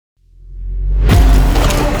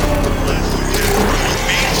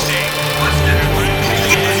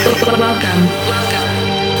Welcome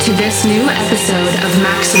to this new episode of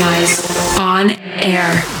Maxximize On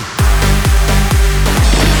Air.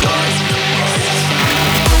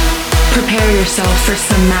 Prepare yourself for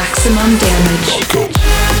some maximum damage.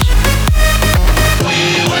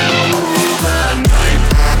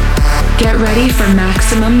 Get ready for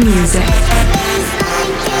maximum music.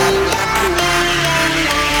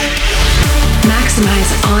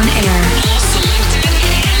 Maxximize On Air. Selected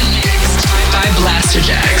and mixed by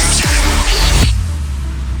Blasterjaxx.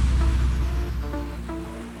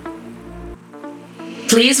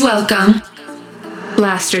 Please welcome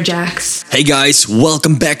Blasterjaxx. Hey guys,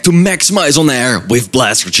 welcome back to Maxximize On Air with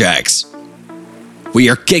Blasterjaxx. We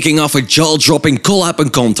are kicking off a jaw-dropping collab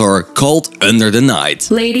encounter called Under the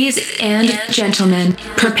Night. Ladies and gentlemen,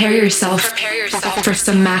 prepare yourself for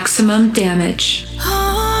some maximum damage.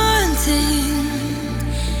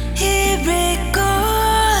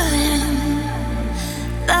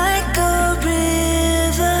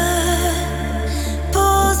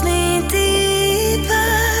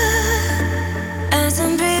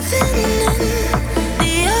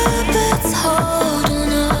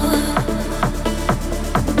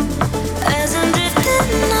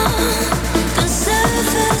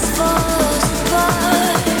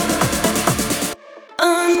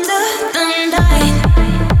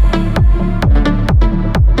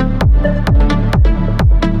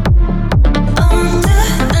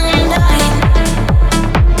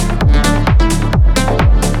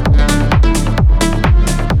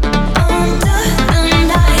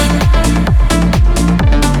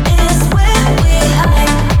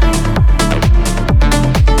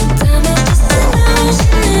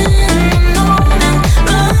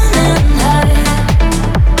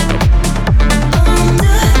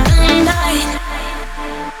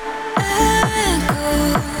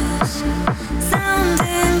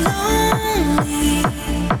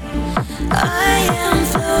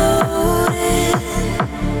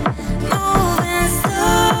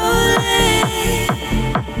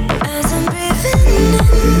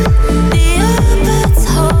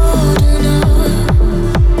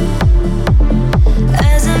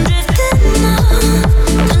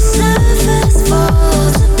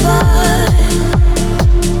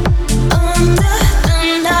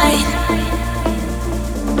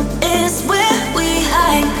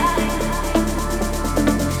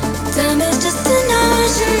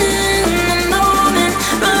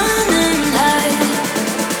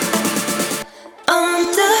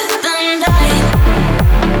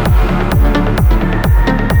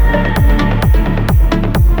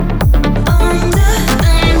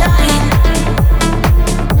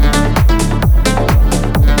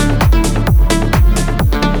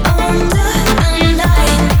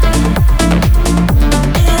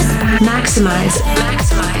 Maxximize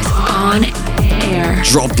On Air.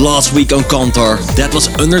 Dropped last week on Kantar, that was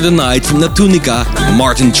Under the Night from Natunica,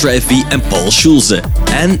 Martin Trevi and Paul Schulze,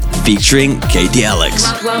 and featuring Katie Alex.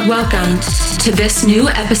 Welcome to this new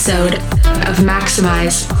episode of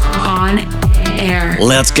Maxximize On Air.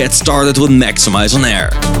 Let's get started with Maxximize On Air.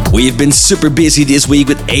 We've been super busy this week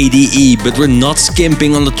with ADE, but we're not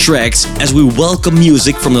skimping on the tracks as we welcome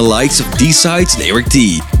music from the likes of D-Sides and Eric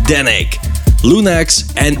T, Danik,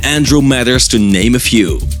 Lunax and Andrew Matters, to name a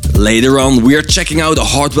few. Later on, we are checking out a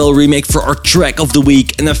Hardwell remake for our track of the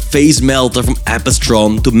week and a face melter from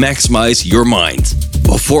Apastron to maximize your mind.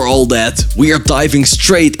 Before all that, we are diving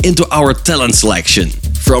straight into our talent selection.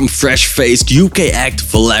 From fresh-faced UK act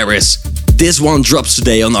Valaris, this one drops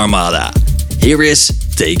today on Armada. Here is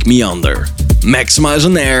Take Me Under. Maxximize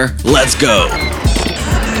On Air, let's go!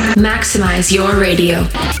 Maxximize your radio.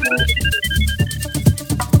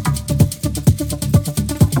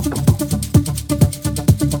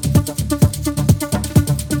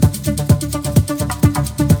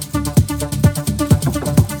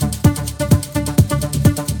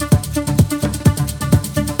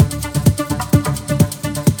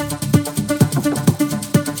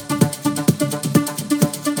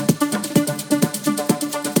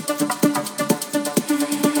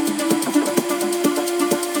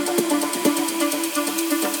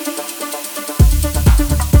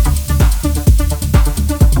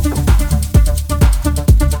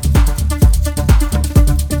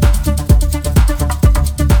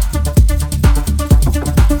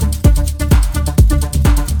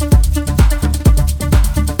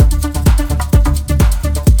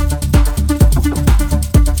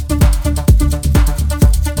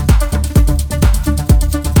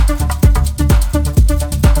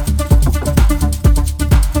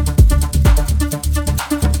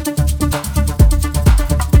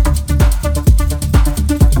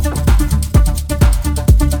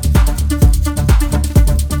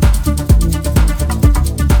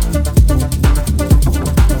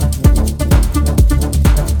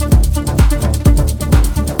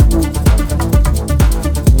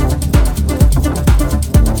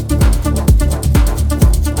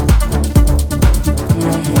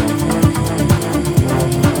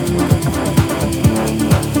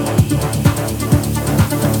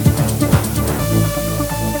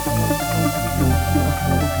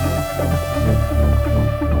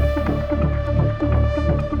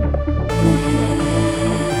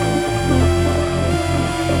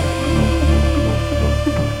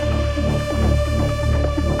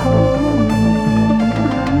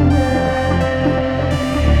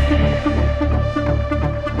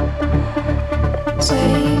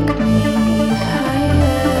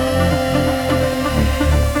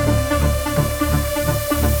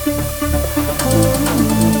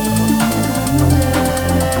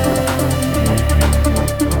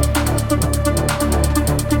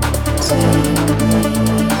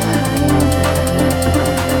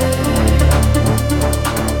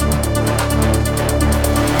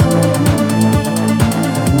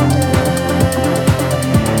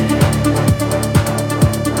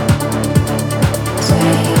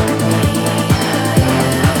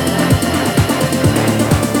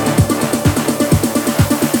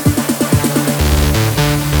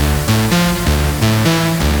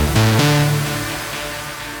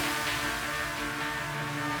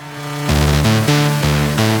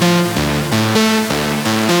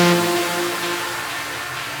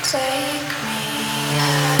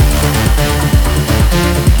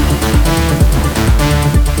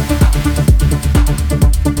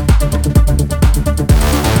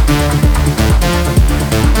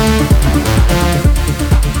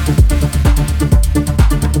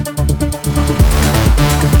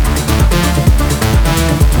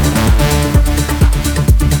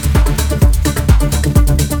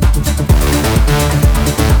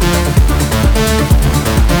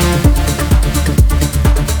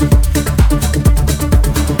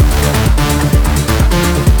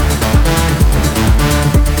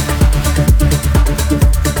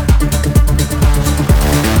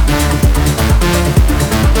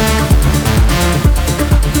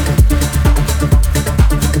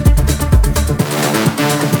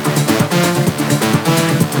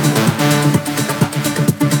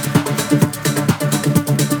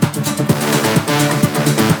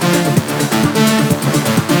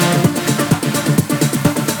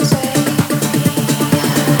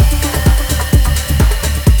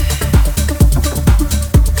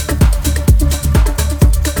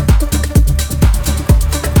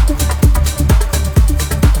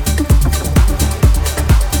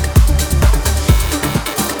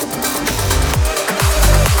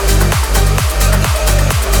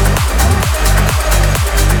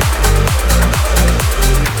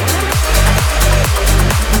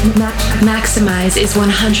 Maxximize is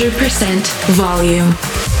 100% volume.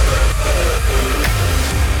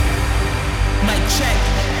 Mic check.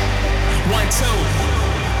 1, 2.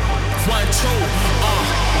 1, 2.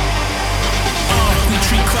 We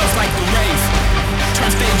treat clubs like the rave.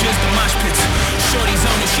 Turn stages to mosh pits. Shorty's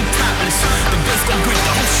on it, she topless. The bass gon' break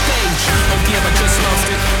the whole stage. Oh yeah, I just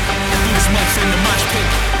lost it. Do the smokes in the mosh pit.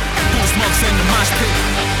 Do the smokes in the mosh pit.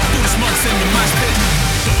 Do the smokes in the mosh pit.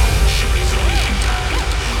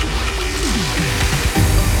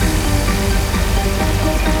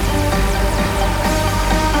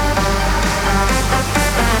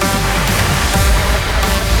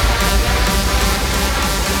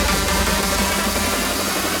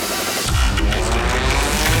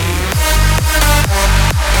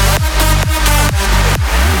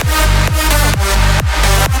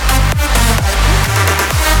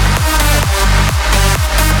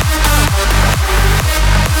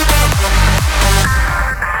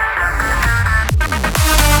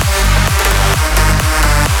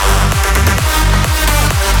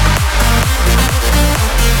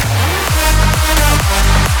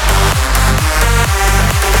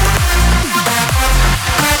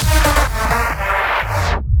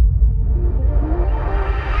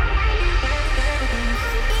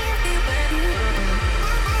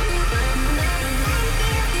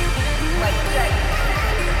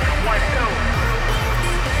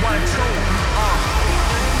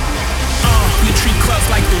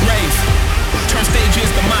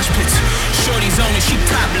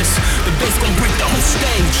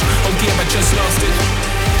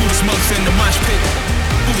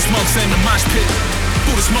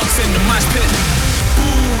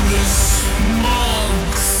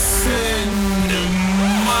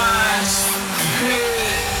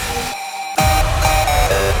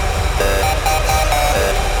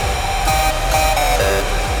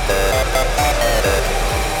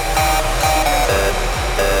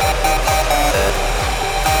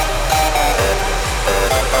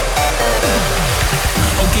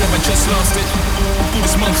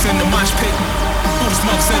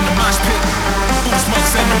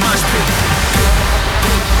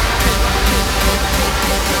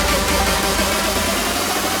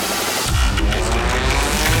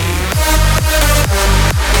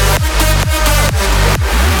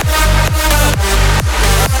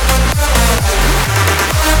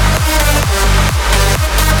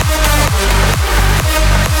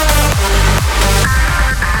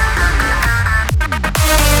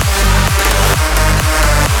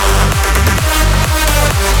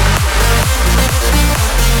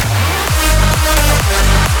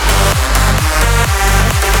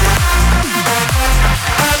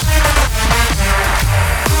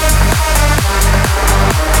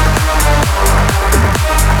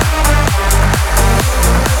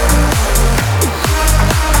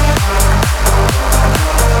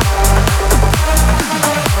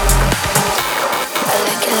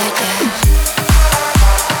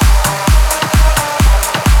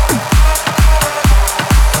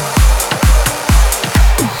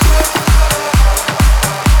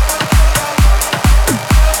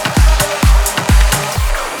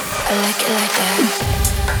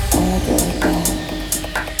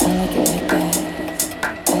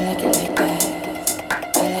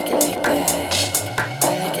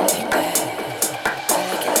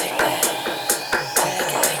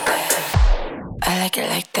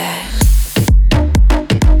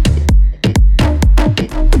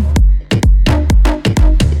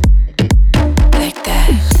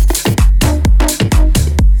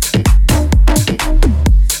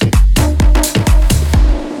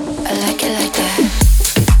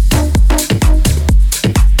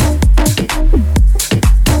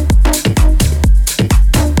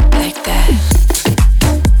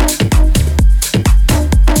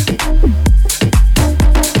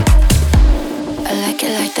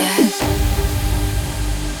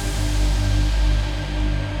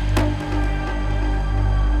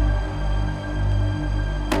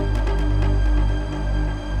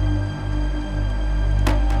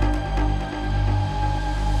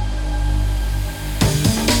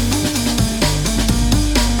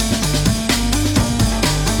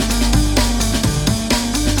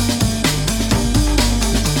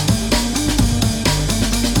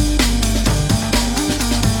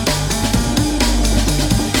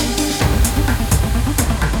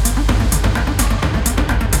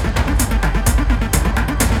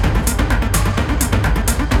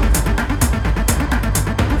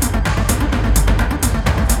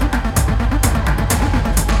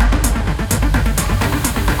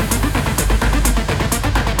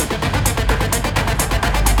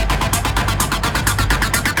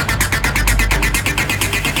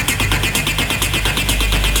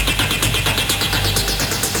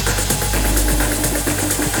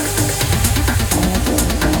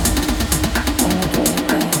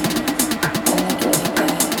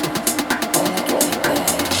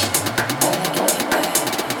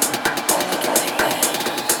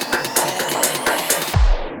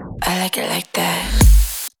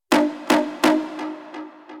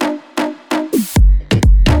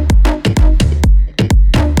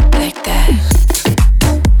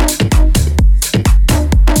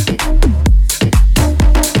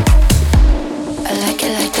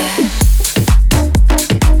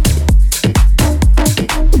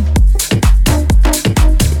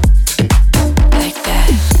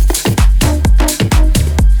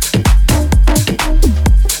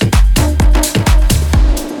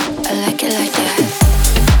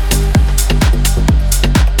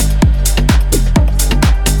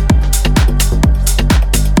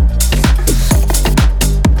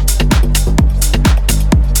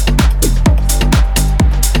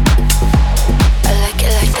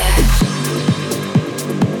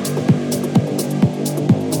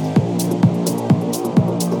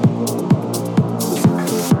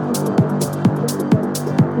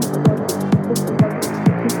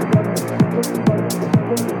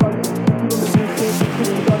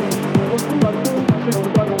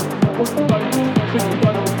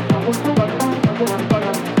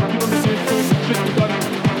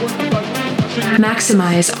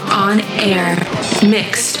 Maxximize On Air,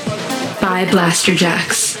 mixed by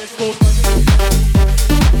Blasterjaxx.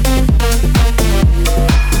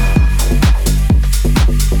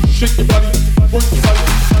 Shake your body, work your body.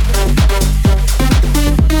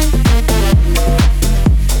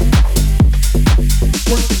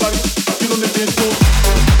 Work your body, get on the dance floor.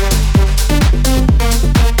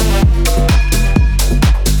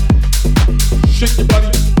 Shake your body,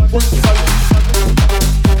 work your body.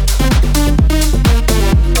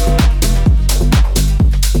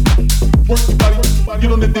 Work your body,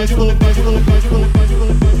 get on the dance floor.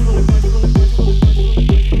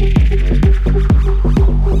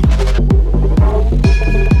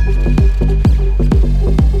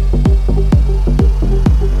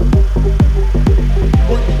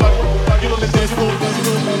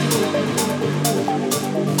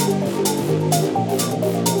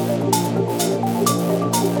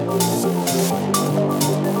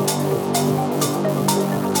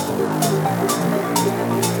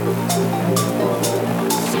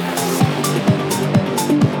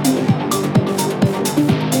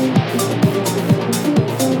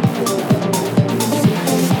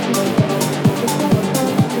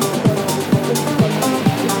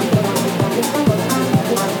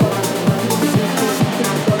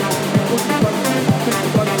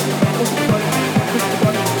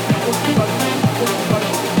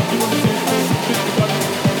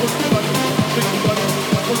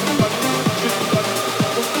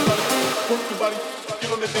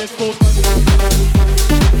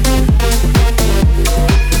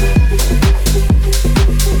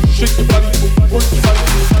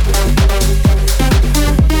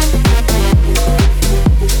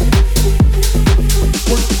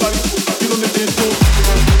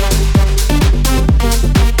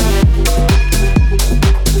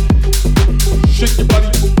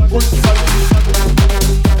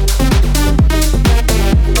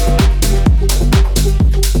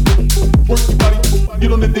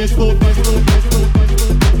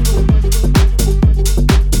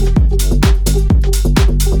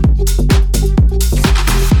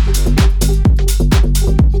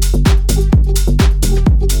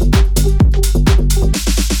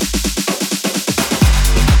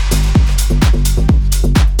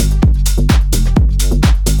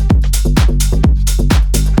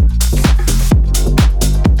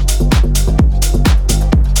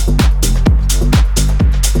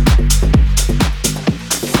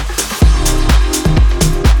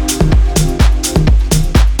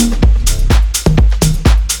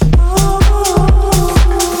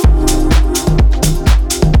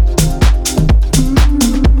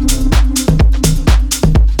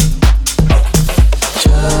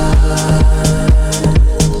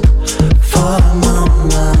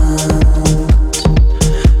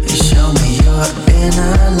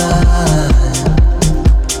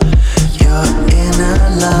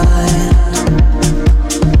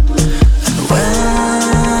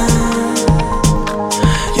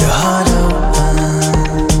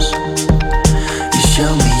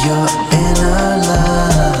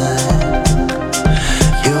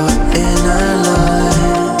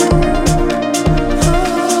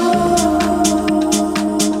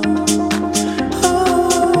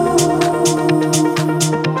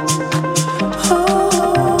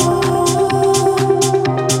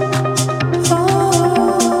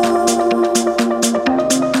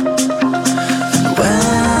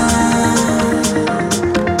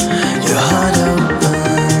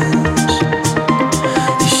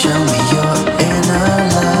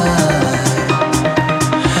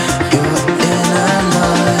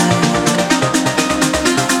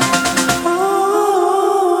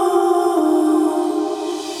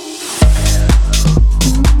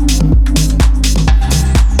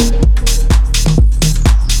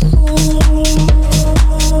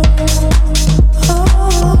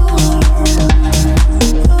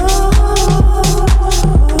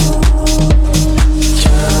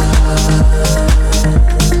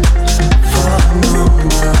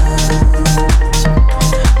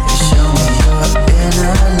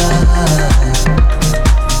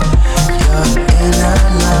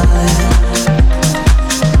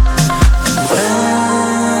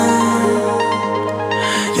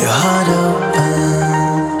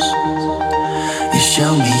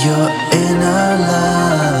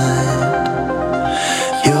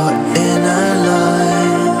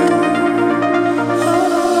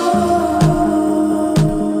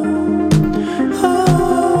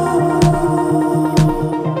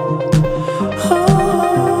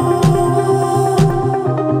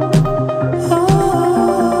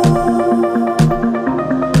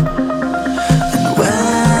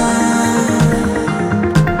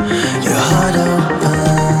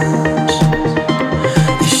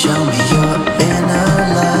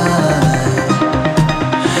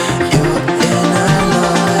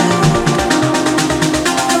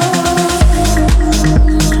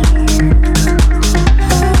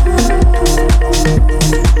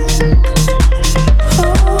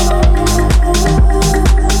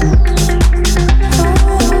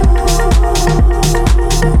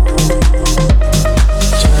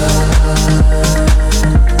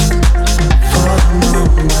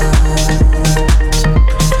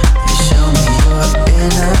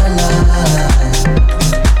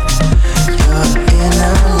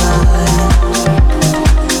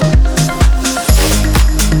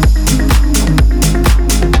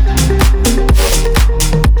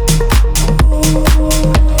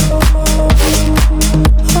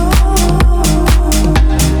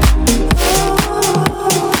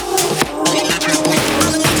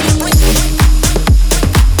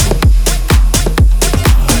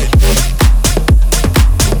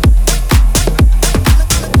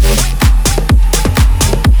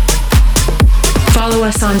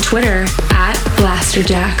 us on Twitter at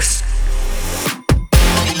Blasterjaxx.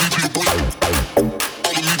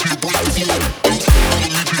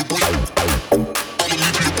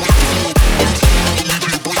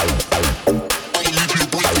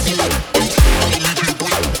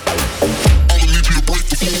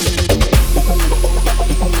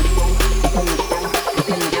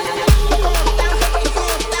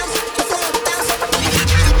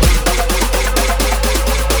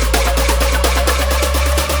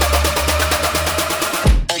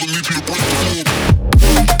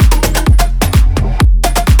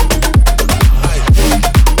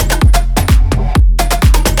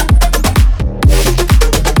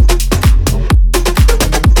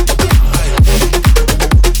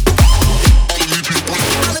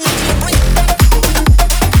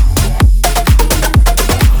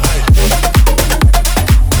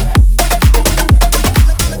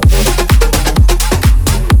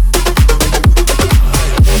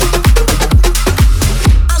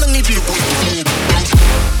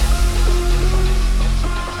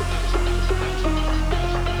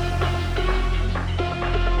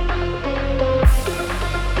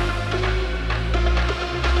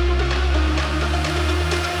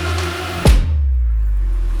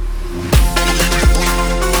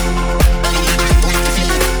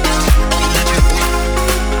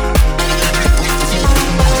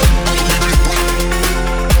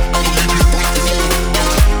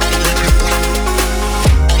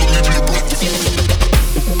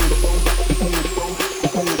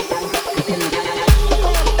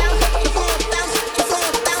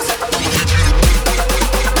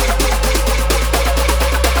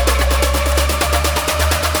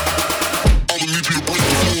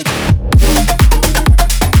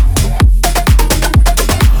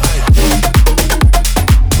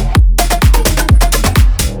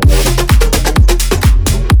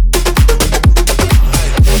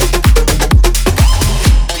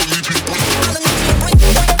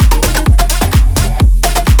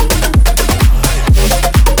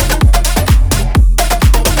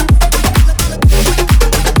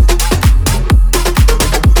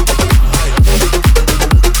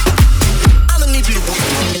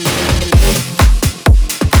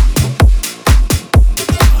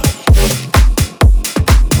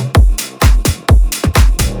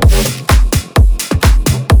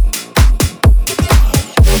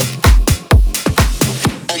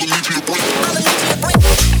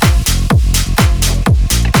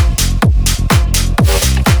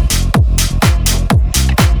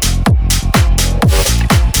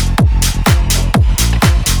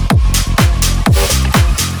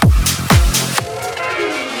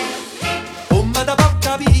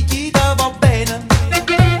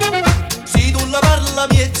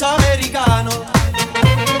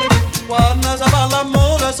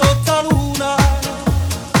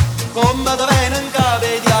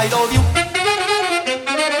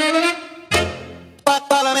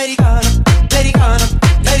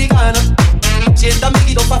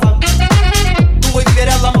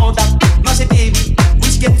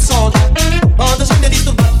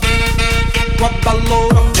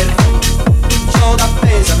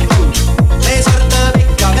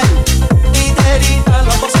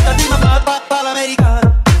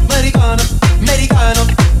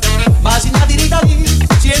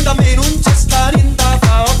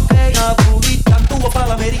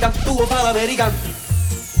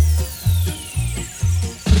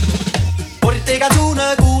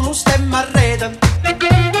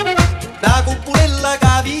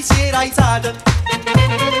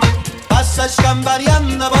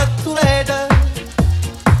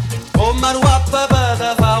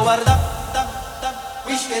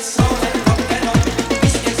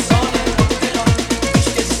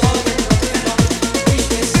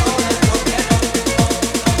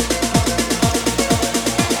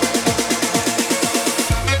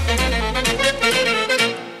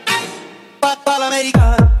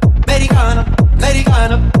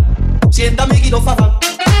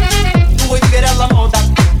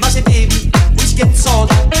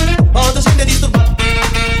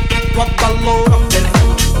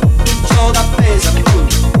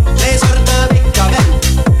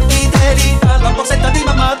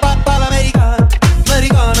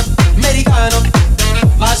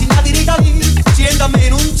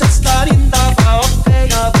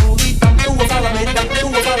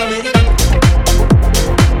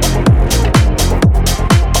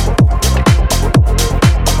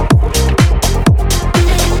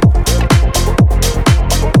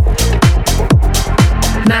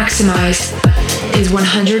 Maxximized is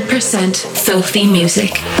 100% filthy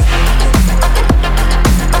music.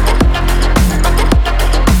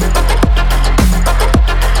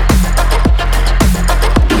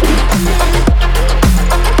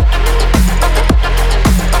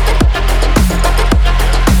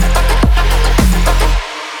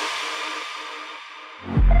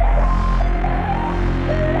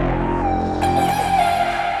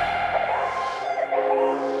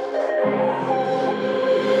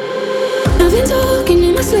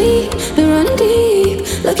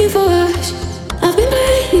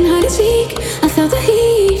 seek. I felt the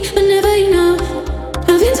heat, but never enough.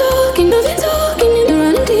 I've been talking and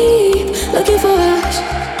running deep, looking for us.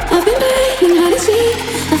 I've been playing hide and seek.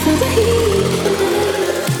 I felt the heat.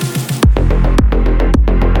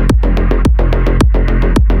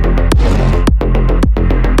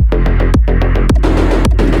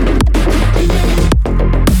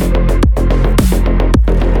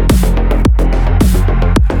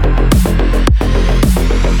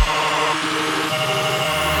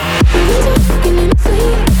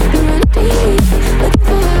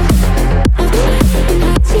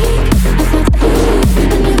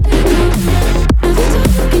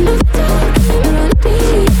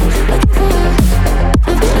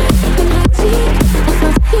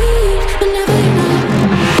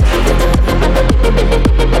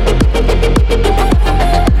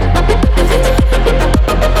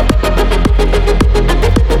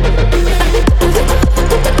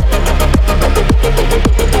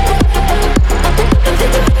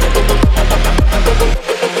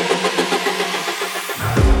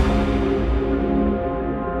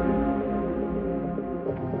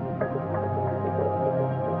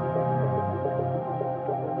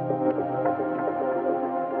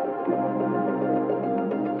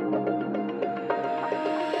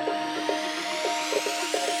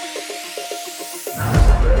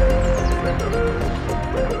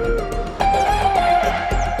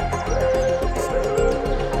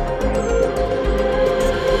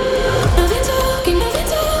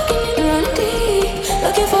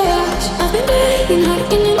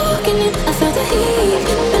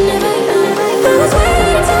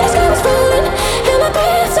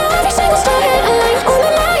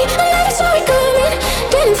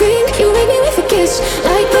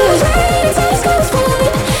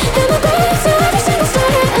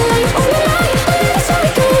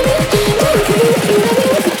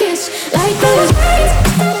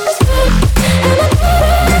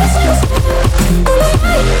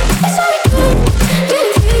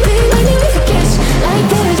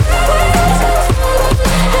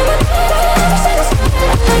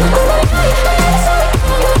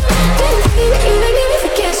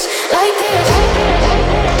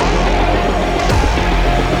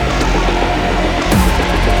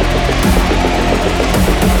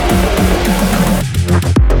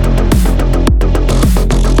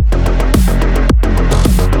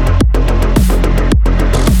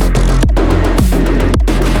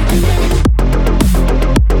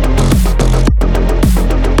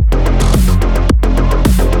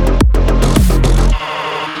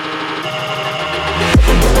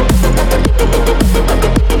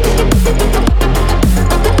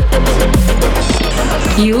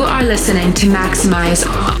 You are listening to Maxximize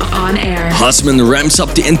On Air. Husman ramps up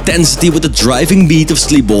the intensity with the driving beat of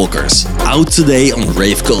Sleepwalkers, out today on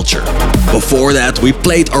Rave Culture. Before that, we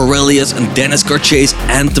played Aurelius and Dennis Cartier's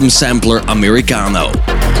anthem sampler Americano.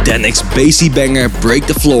 Danik's bassy banger Break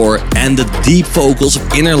the Floor and the deep vocals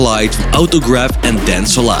of Inner Light from Autograph and Dan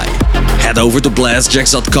Solai. Head over to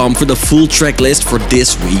Blasterjaxx.com for the full track list for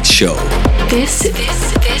this week's show. This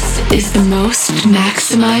is the most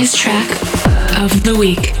maximized track of the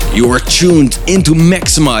week. You are tuned into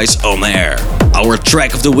Maxximize On Air. Our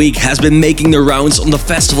track of the week has been making the rounds on the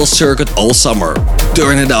festival circuit all summer.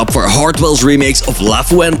 Turn it up for Hartwell's remix of La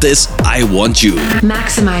Fuente's I Want You.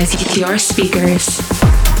 Maxximize your speakers.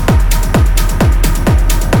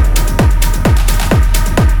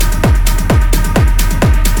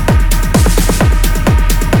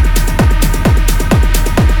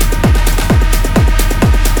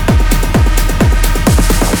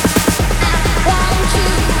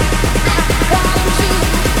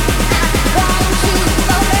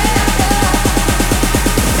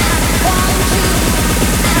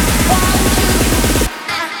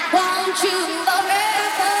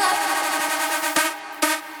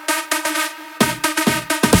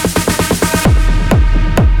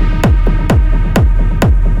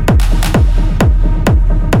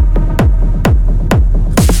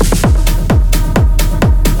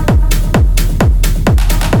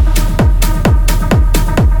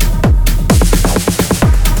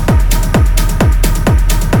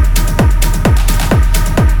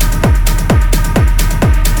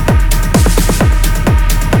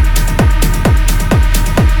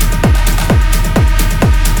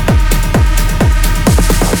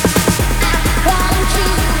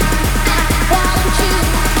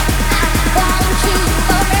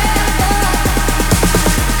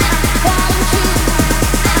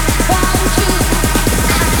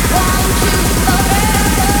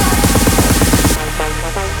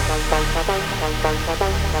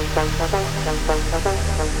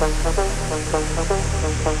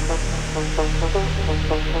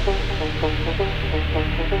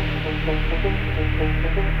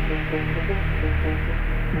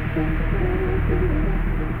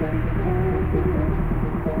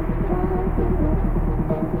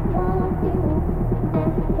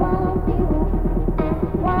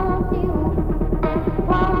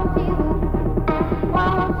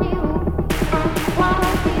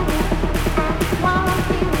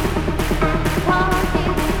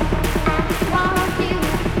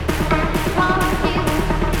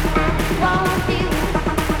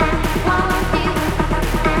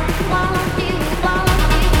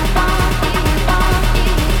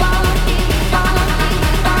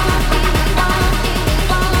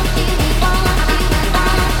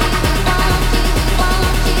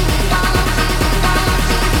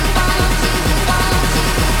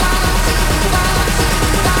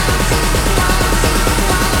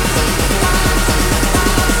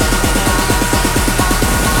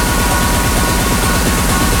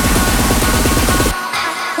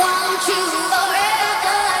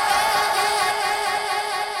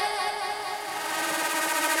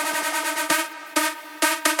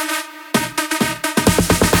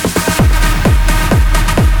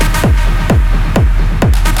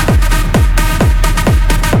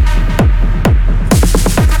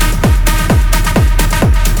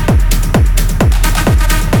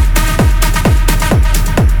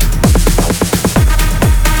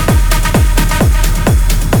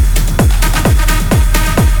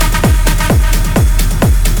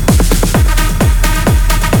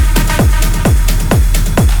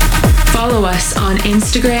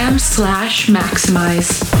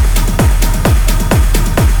 Instagram/Maxximize.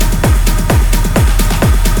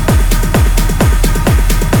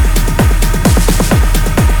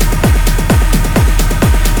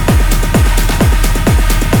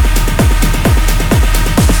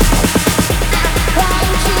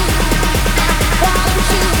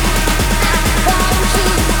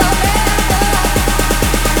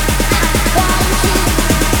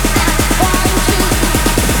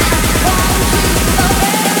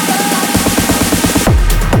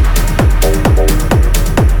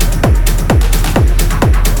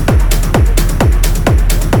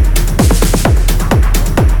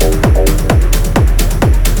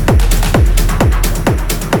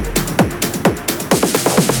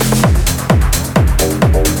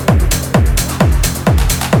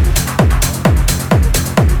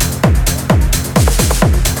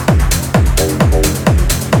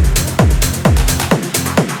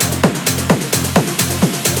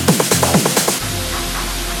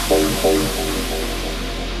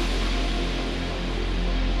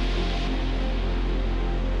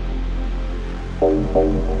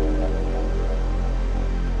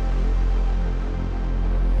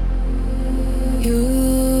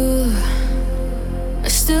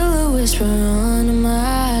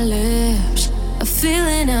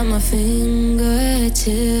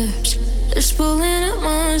 Fingertips just pulling up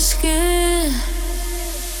my skin.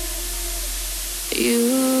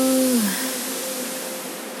 You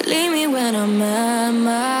leave me when I'm at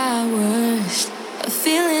my worst. A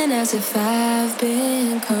feeling as if I've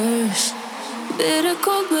been cursed. Bitter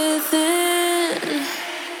cold within.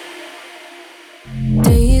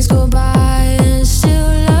 Days go by and still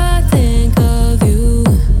I think of you.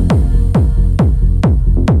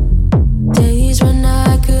 Days when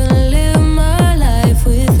I couldn't live my life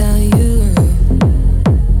without you.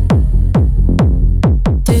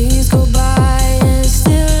 Days go by and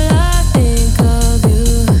still I think of you.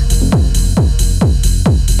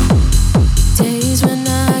 Days when I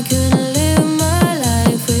couldn't live my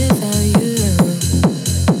life without you.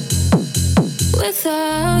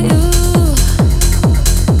 Without you.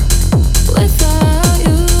 Without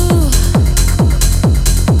you.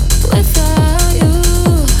 Without you.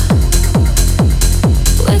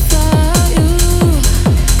 Without you.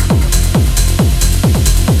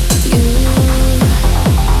 You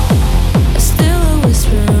are still a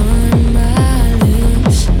whisper on my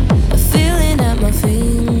lips. A feeling at my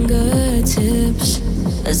fingertips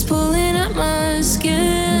that's pulling at my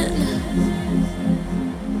skin.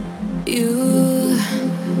 You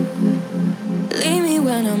leave me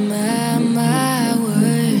when I'm at my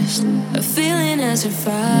worst. A feeling as if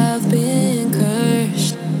I've been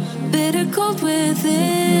cursed. Bitter cold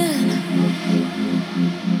within.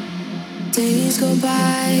 Days go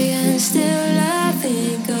by and still I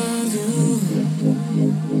think of you.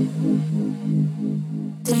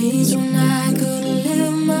 Days when I couldn't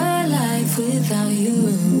live my life without you.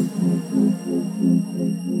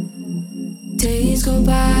 Days go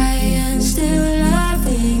by and still I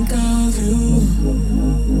think of you.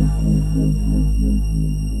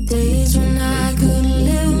 Days when I couldn't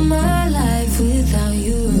live my life without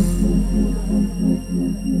you.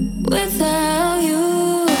 Without you.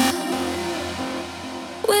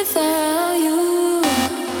 Without you.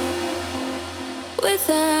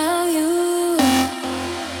 Without you.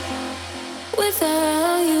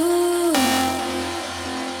 Without you.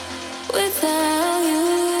 Without you.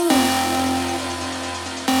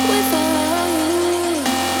 Without you.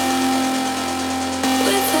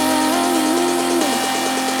 Without you.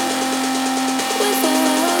 Without you.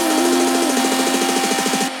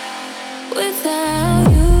 Without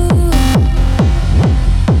you.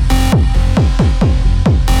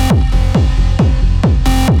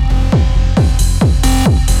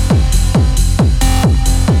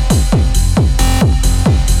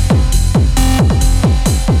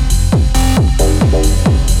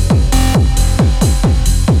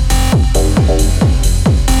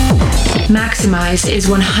 Maxximize is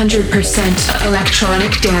 100%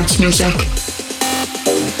 electronic dance music.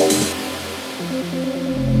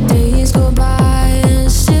 Days go by and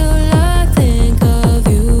still I think of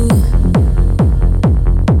you.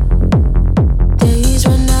 Days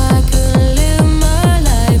when I couldn't live my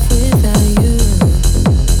life without you.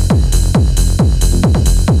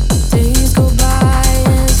 Days go by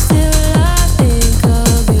and still I think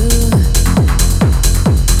of you.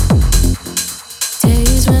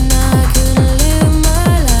 Days when I couldn't live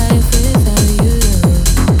my life without you.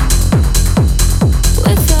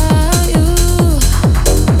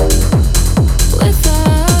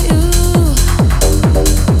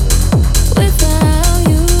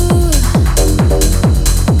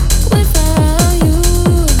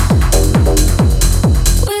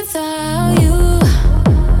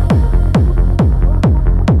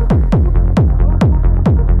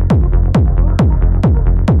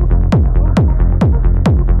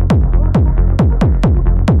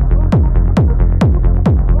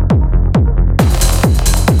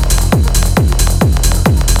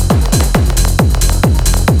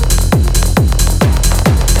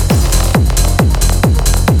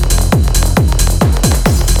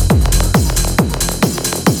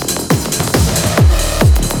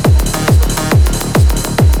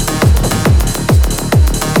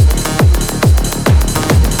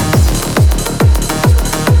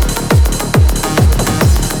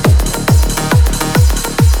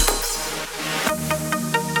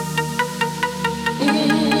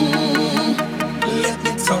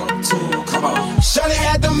 Shawty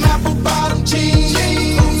had them apple bottom jeans,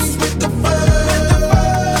 boots with the fur.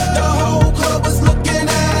 The whole club was looking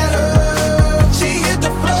at her. She hit the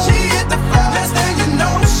floor. Next thing you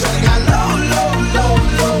know, shawty got low.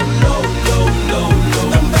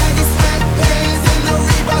 Them baggy slack pants and the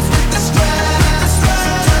Reeboks with the straps.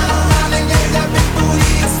 Turn around and gave that big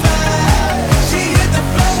booty a smash. She hit the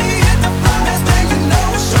floor. Next thing you know,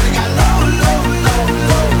 shawty got low.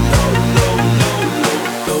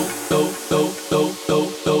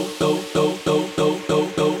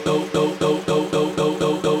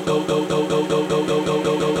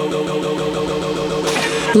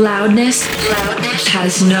 Loudness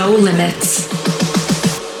has no limits.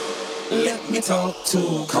 Let me talk to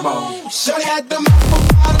her. Come on. Shawty had them apple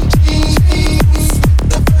bottom jeans.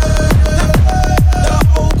 The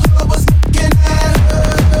whole club was looking at her.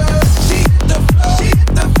 She hit the floor.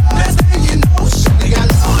 Next thing you know, shawty got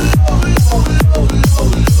low.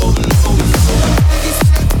 Baggy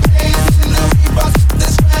slack pants and the Reeboks with the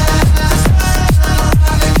straps. Turn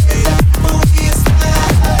around and gave that booty a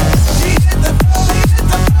smash. She hit the floor.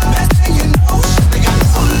 Next thing you know, shawty got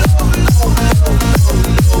low.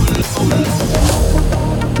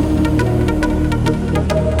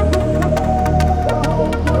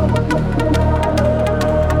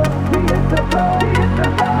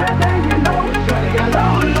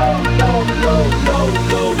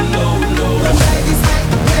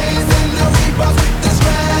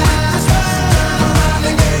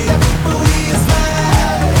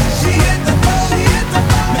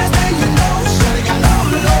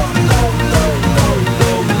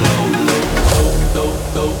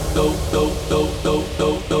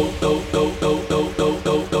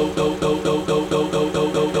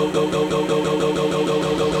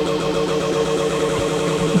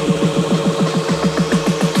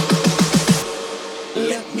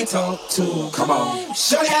 Let me talk to her. Come on.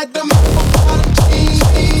 Shawty had them apple bottom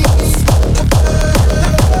jeans.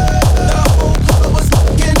 The whole club was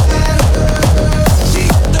looking at her. She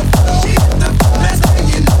hit the floor. Next thing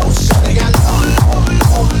you know, shawty got low.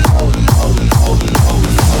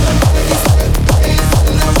 Baggy slack pants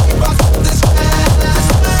and the Reeboks with the straps.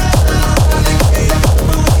 Turn around and gave that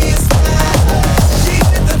booty a smash. She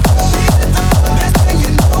hit the floor. Next thing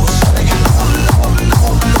you know, shawty got low.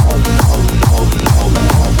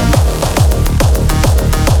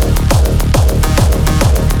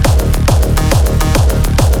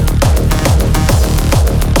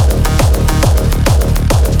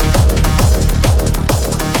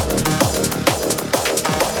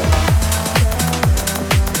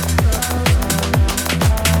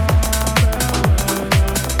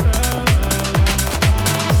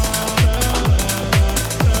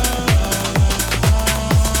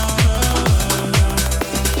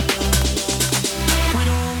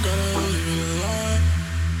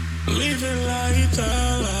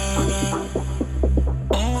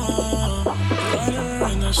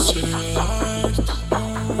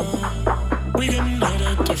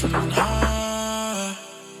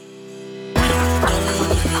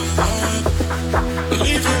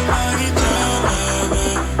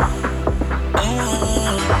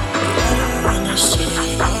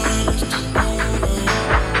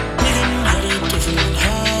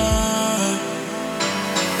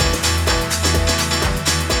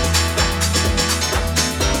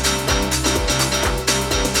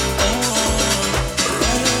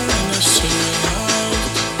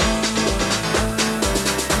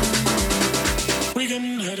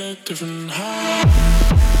 Different high.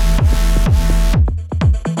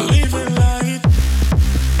 Leaving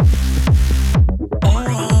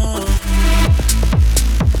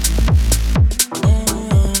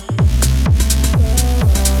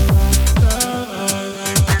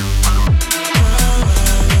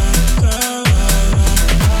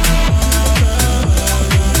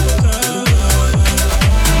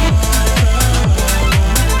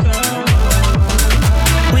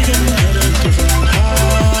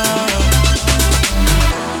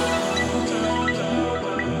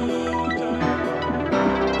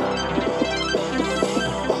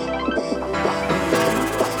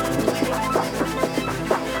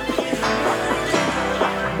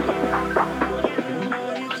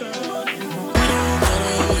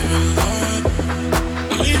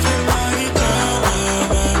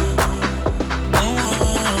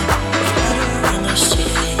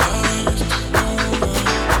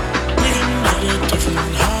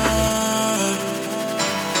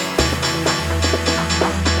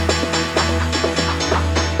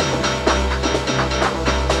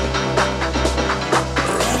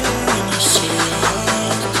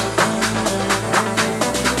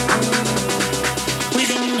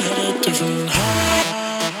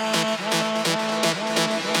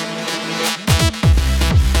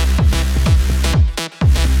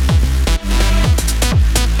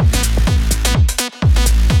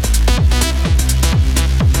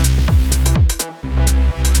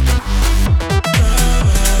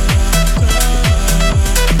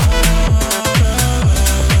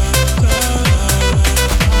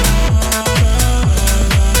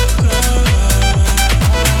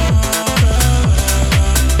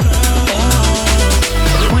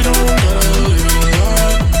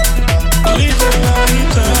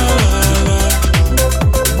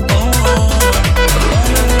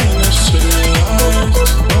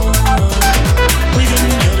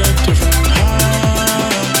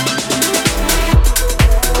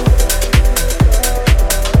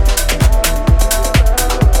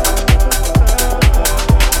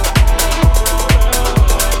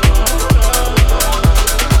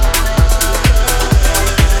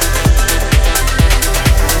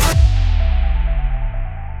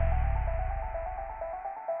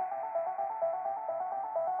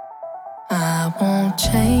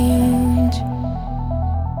change.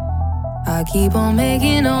 I keep on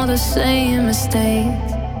making all the same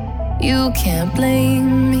mistakes. You can't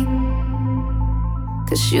blame me,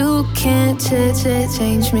 'cause you can't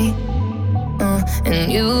change me.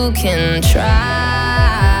 And you can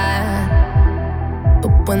try,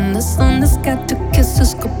 but when the sun has got to kiss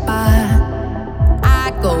us goodbye,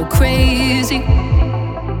 I go crazy,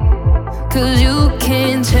 'cause you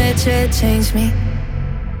can't change me.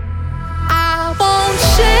 I won't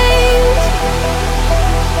change.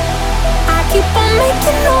 I keep on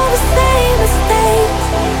making all the same mistakes.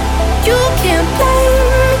 You can't blame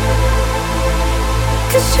me,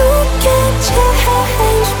 'cause you can't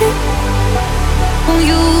change me. Well,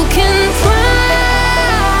 you can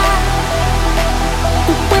try,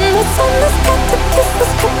 but when the sun has got to kiss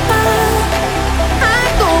us goodbye, I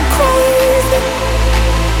go crazy,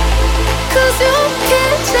 'cause you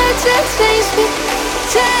can't change me,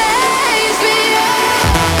 change me.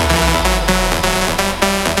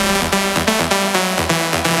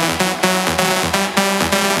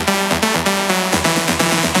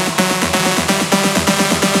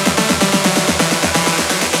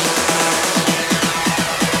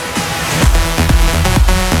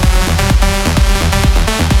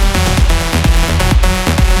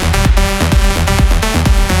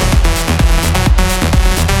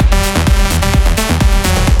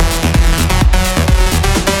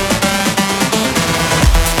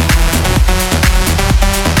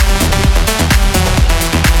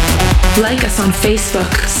 Like us on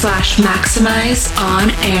Facebook/Maxximize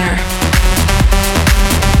On Air.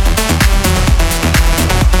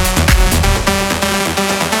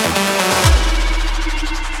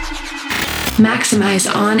 Maxximize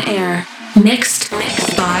On Air. Mixed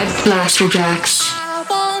by Blasterjaxx. I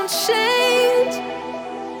won't change.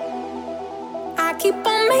 I keep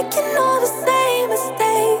on making all the same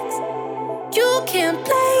mistakes. You can't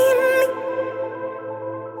blame me,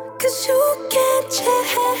 'cause you can't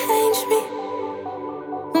change me.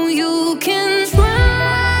 Oh, you can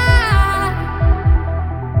try,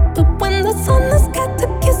 but when the sun has got to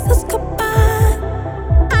kiss us goodbye,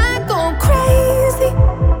 I go crazy,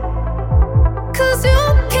 'cause you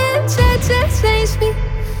can't change me,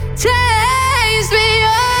 change me.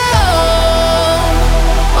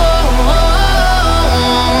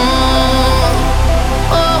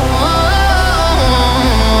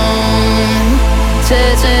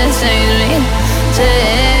 Change me,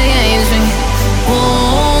 change me.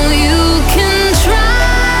 Oh, you can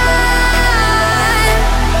try,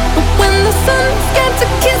 but when the sun's got to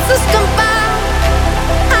kiss us goodbye,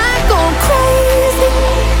 I go crazy,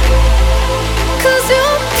 'cause you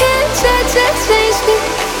can't change me,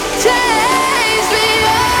 change me.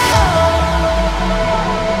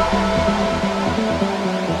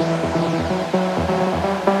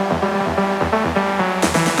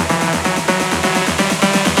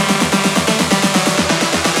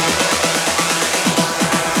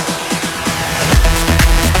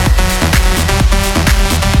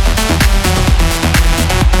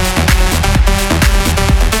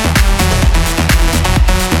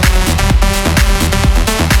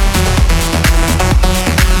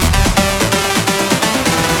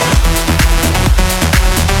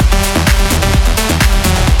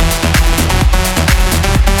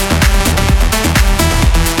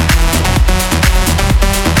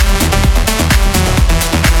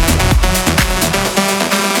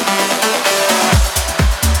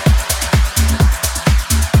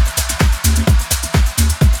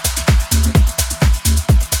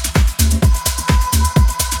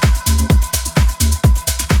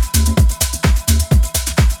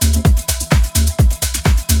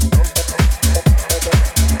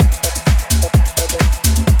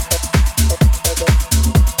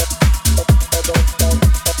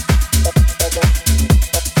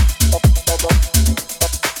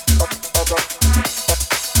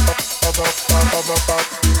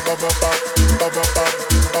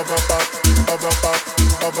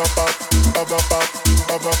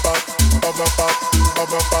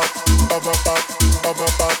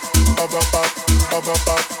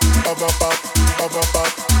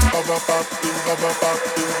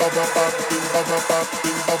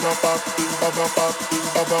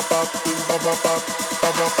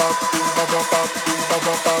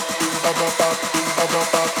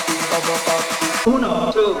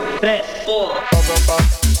 Uno, two, tres, four.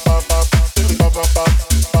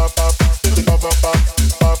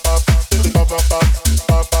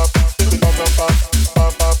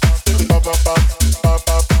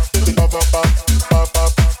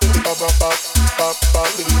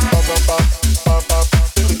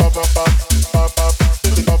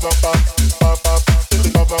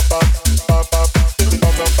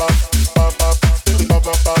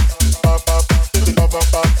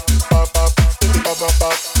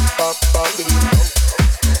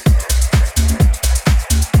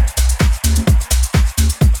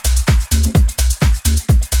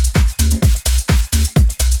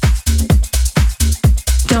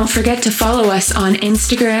 forget to follow us on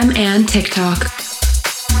Instagram and TikTok.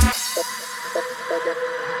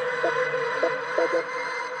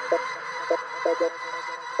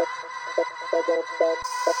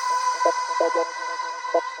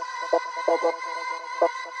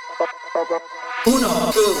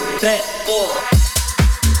 Uno, two, tres, four.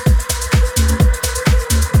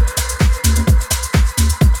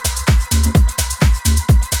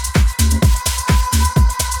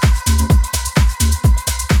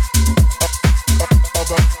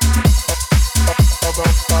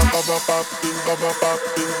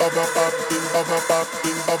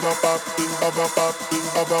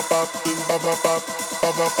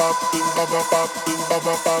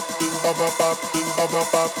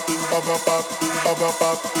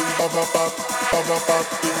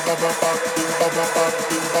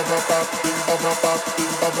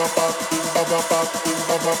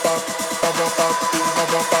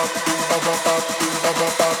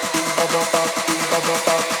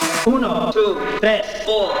 Uno, two, tres,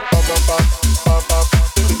 four.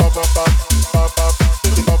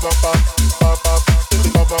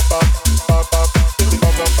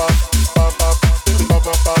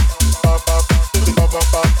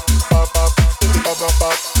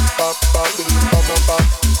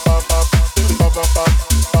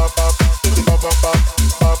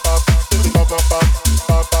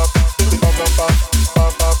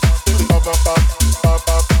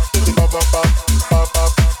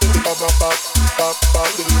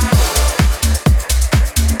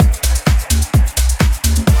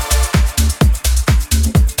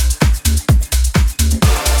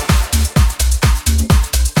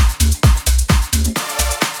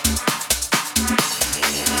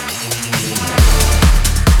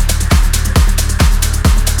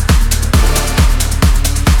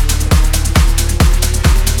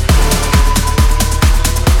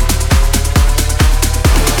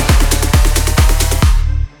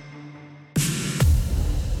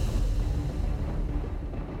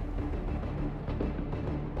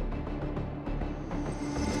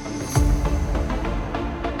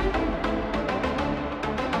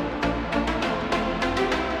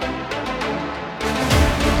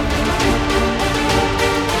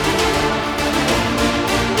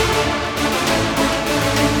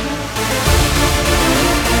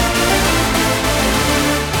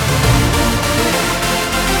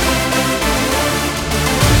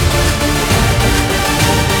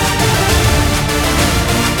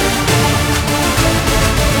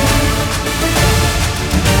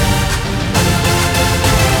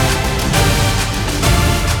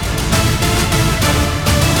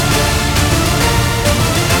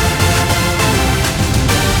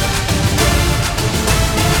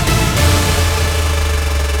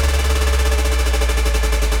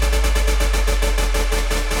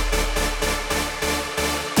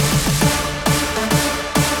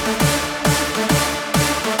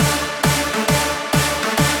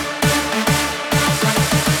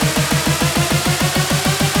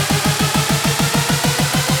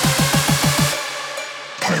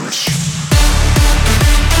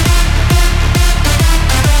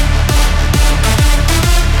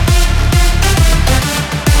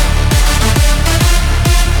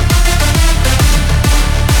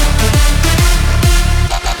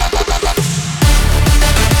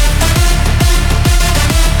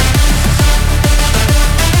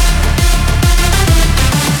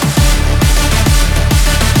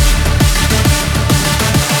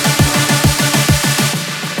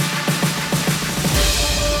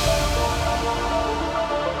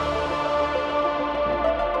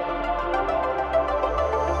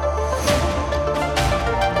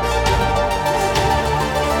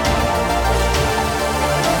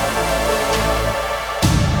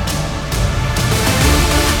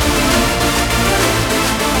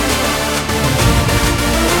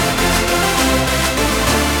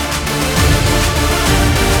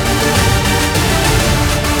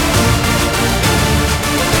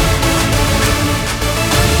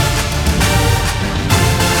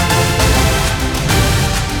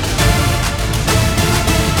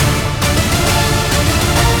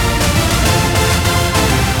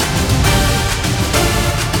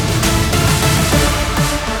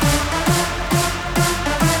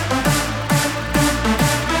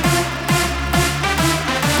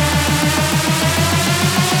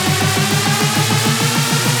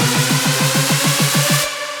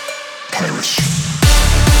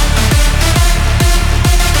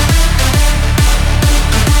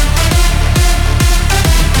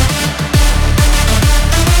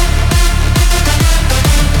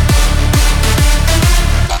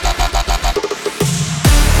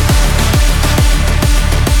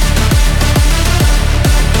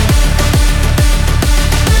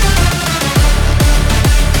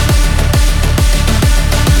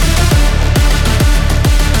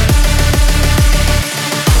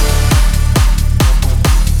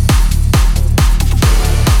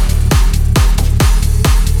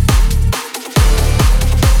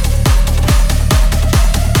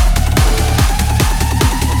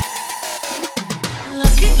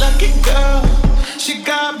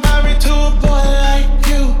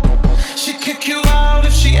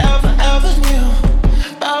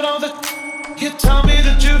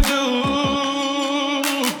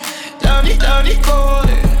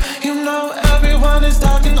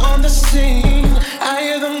 routine. I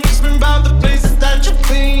hear them whispering about the places that you've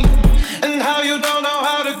been and how you don't know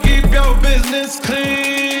how to keep your business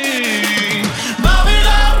clean. Mom it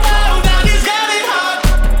up now, daddy's getting hot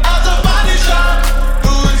at the body shop,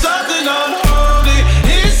 doing something unholy.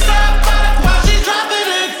 He's snapped back while she's dropping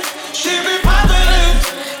it. She be popping it,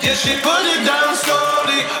 yeah, she put it down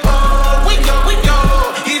slowly. Oh, we go,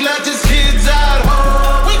 he left his kids at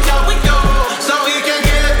home. We go, so he can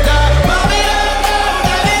get that. Mommy,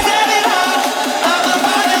 daddy's getting hot at the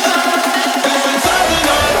body shop, doing something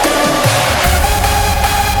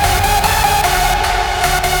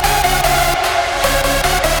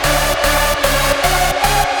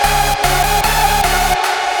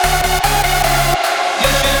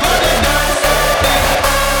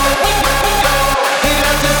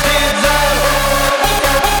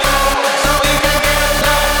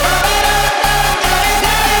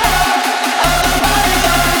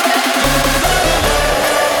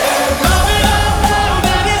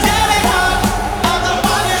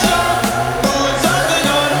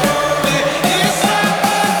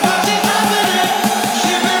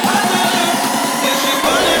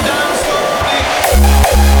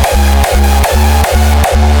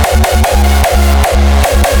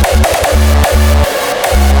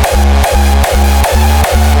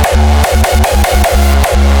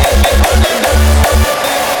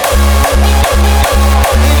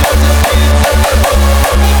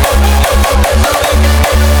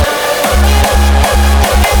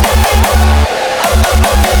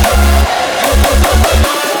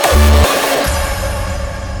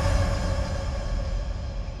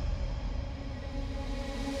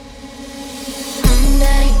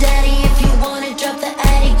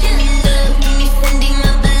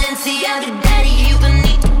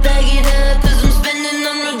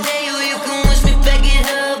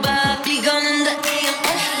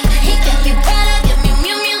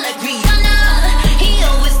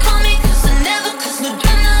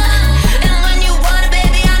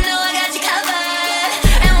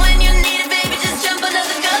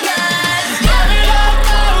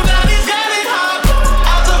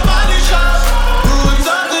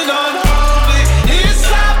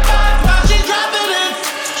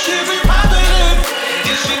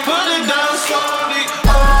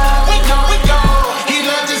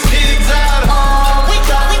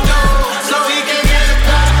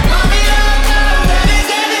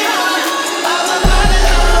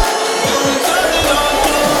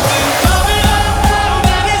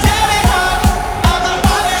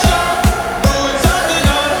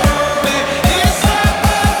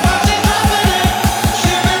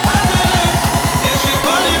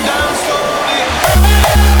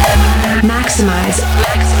Maxximize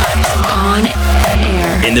On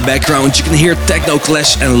Air. In the background, you can hear Techno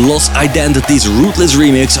Clash and Lost Identity's ruthless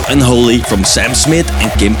remix of Unholy from Sam Smith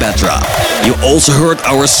and Kim Petra. You also heard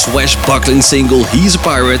our swashbuckling single He's a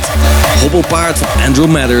Pirate, Hobble Part from Andrew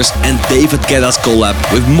Mathers, and David Guetta's collab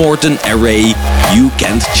with Morton and Ray, You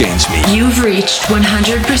Can't Change Me. You've reached 100%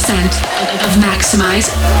 of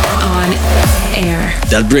Maxximize On Air.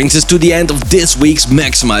 That brings us to the end of this week's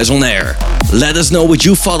Maxximize On Air. Let us know what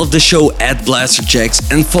you thought of the show at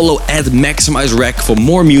Blasterjaxx and follow at Maxximize Rec for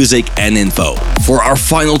more music and info. For our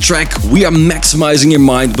final track, we are maximizing your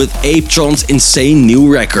mind with Apetron's insane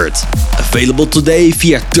new record. Available today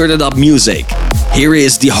via Turn It Up Music. Here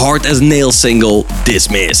is the Hard as Nail single,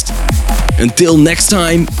 Dismissed. Until next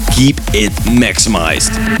time, keep it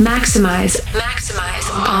maximized. Maxximize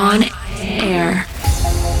On Air.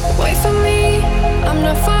 Wait for me, I'm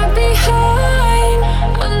not far behind.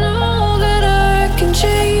 I know that I can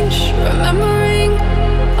change. Remembering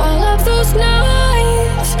all of those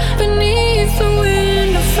nights beneath the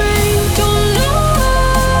window frame. Don't know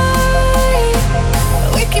why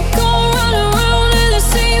we keep going round and round in the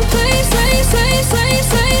same place.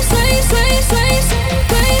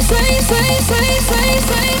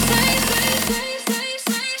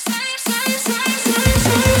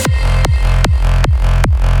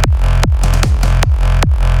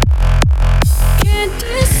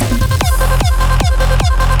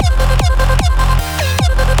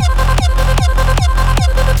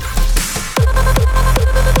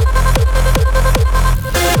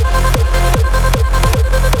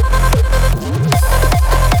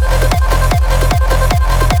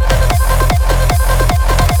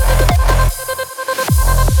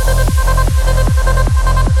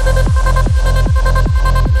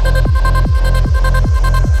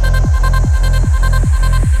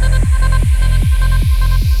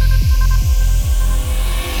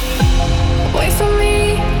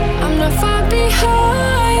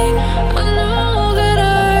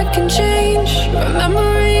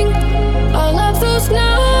 Remembering all of those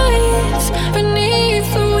nights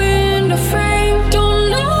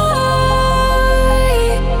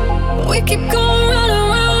keep going round and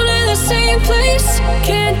round in the same place.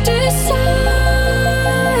 Can't decide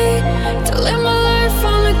to live my life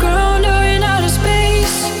on the ground or in outer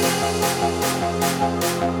space.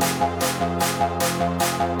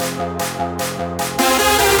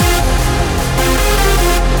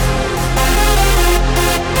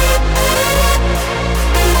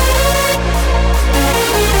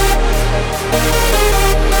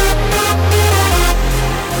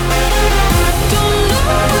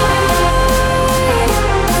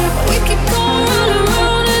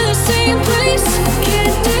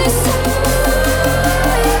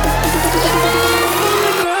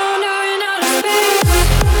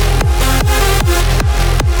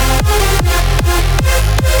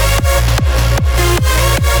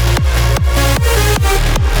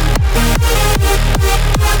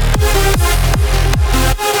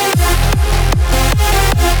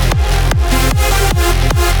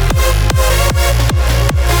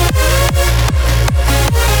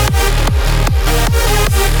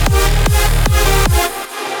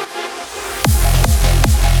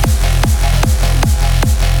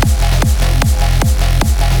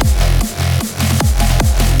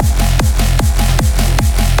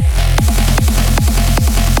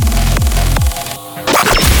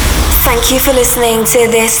 Thank you for listening to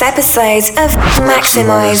this episode of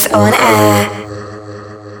Maxximize On Air.